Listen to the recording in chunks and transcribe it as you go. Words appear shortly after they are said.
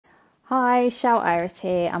Hi, xiaouiris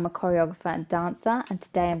here. I'm a choreographer and dancer, and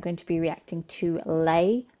today I'm going to be reacting to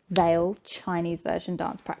Lei Veil Chinese version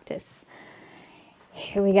dance practice.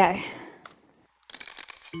 Here we go.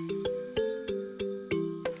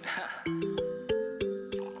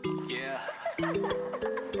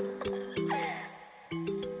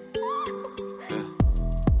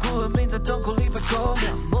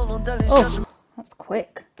 Oh, that's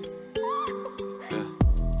quick.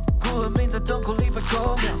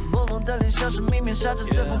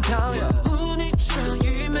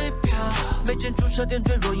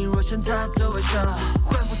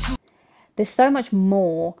 There's so much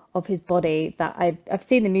more of his body that I've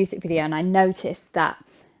seen the music video, and I noticed that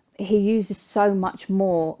he uses so much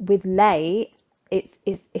more. With Lei, it's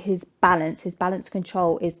his balance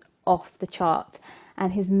control is off the charts,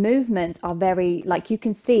 and his movements are very, like, you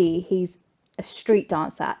can see he's a street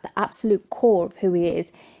dancer at the absolute core of who he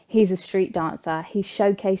is. He's a street dancer. He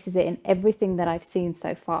showcases it in everything that I've seen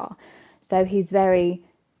so far. So he's very,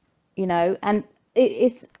 and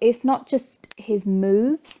it's not just his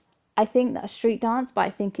moves, I think, that are street dance, but I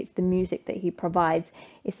think it's the music that he provides.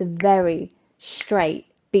 It's a very straight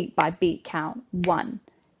beat by beat count. 1,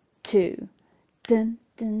 2, dun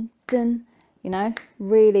dun dun,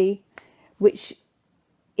 really, which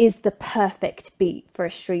is the perfect beat for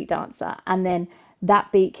a street dancer. And then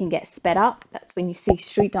that beat can get sped up. That's when you see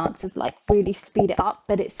street dancers like really speed it up,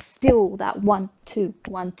 but it's still that 1 2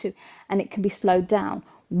 1 2, and it can be slowed down.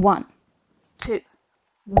 1 2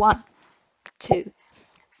 1 2.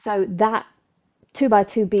 So that 2 by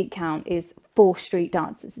 2 beat count is for street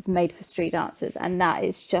dancers. It's made for street dancers, and that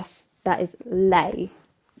is Lei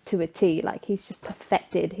to a T. Like, he's just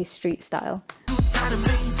perfected his street style.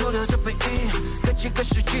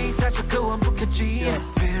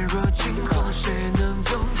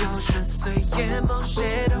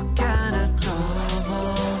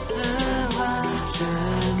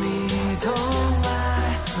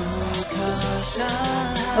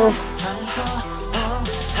 Oh.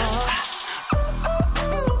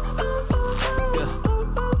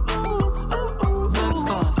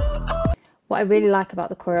 What I really like about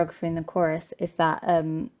the choreography in the chorus is that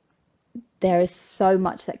there is so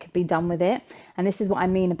much that could be done with it. And this is what I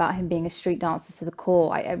mean about him being a street dancer to the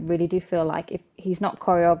core. I really do feel like if he's not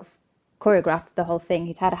choreographed the whole thing,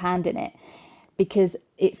 he's had a hand in it, because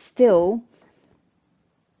it's still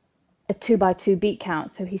a 2 by 2 beat count.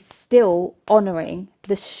 So he's still honoring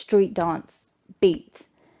the street dance beat.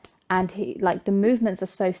 And the movements are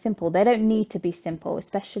so simple. They don't need to be simple,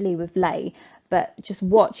 especially with Lei. But just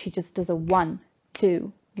watch, he just does a 1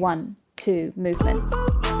 2 1 2 movement.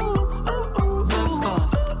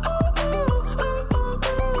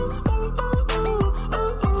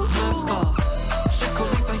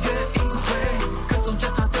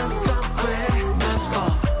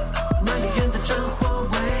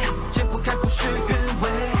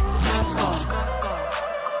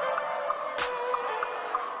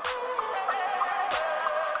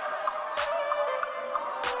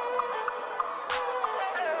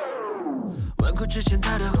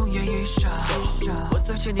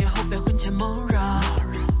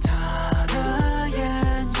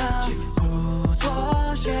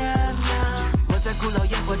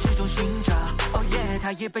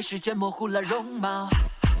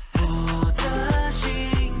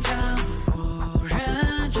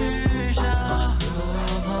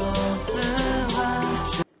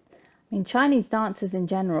 Chinese dancers in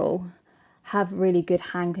general have really good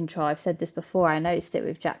hand control. I've said this before. I noticed it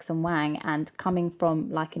with Jackson Wang, and coming from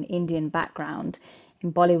like an Indian background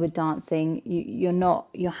in Bollywood dancing,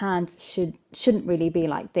 your hands shouldn't really be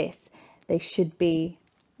like this. They should be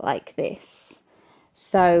like this.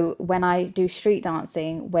 So when I do street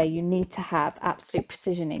dancing where you need to have absolute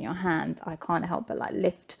precision in your hands, I can't help but like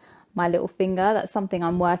lift my little finger. That's something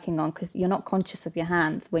I'm working on, because you're not conscious of your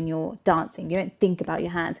hands when you're dancing. You don't think about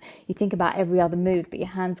your hands. You think about every other move, but your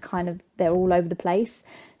hands they're all over the place.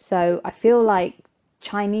 So I feel like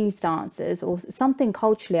Chinese dancers, or something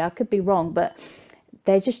culturally, I could be wrong, but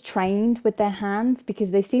they're just trained with their hands,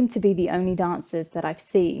 because they seem to be the only dancers that I've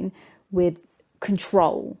seen with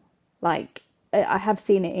control. Like, I have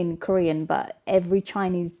seen it in Korean, but every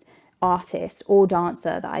Chinese artist or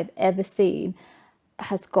dancer that I've ever seen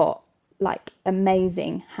has got like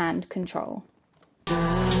amazing hand control.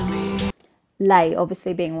 Lei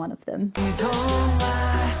obviously being one of them.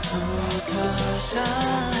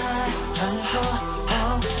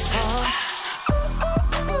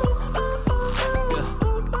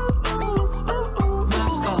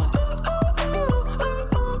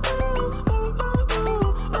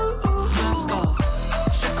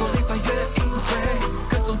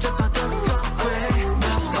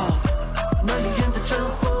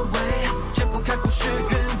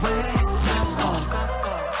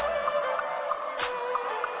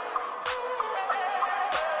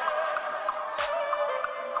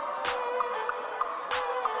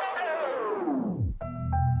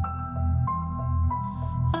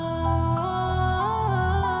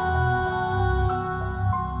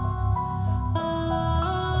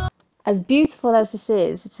 as beautiful as this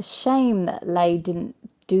is, it's a shame that Lay didn't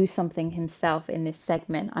do something himself in this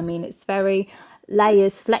segment. I mean, it's very, Lay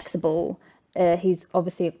is flexible. He's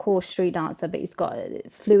obviously a core street dancer, but he's got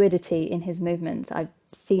fluidity in his movements. I've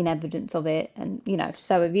seen evidence of it, and you know,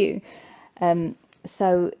 so have you.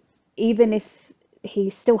 So even if he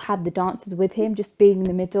still had the dancers with him, just being in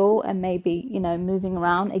the middle and maybe, you know, moving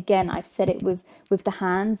around. Again, I've said it with the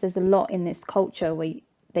hands. There's a lot in this culture where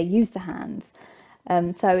they use the hands.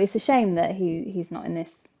 So it's a shame that he's not in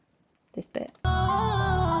this bit.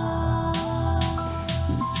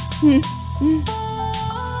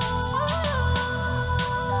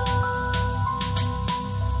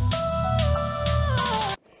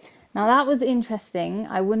 Now that was interesting.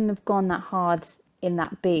 I wouldn't have gone that hard in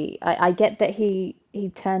that beat. I get that he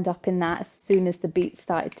turned up in that as soon as the beat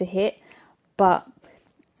started to hit, but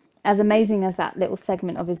as amazing as that little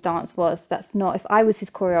segment of his dance was, that's not, if I was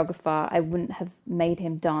his choreographer, I wouldn't have made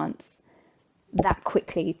him dance that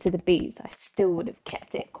quickly to the beats. I still would have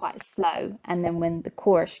kept it quite slow, and then when the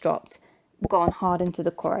chorus dropped, gone hard into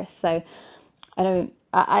the chorus. So I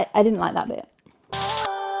didn't like that bit.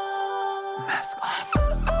 Mask off.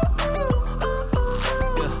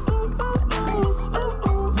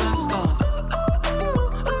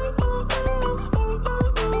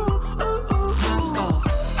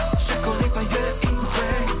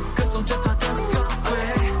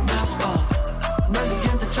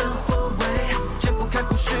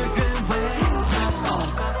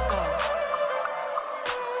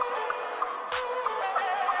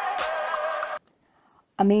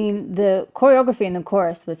 I mean, the choreography in the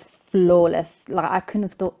chorus was flawless. Like I couldn't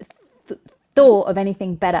have thought of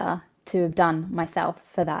anything better to have done myself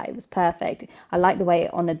for that. It was perfect. I like the way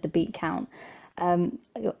it honored the beat count. Um,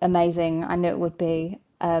 Amazing. I knew it would be.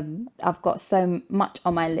 I've got so much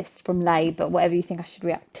on my list from Lay, but whatever you think I should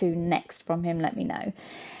react to next from him, let me know.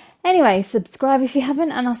 Anyway, subscribe if you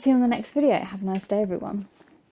haven't, and I'll see you on the next video. Have a nice day, everyone.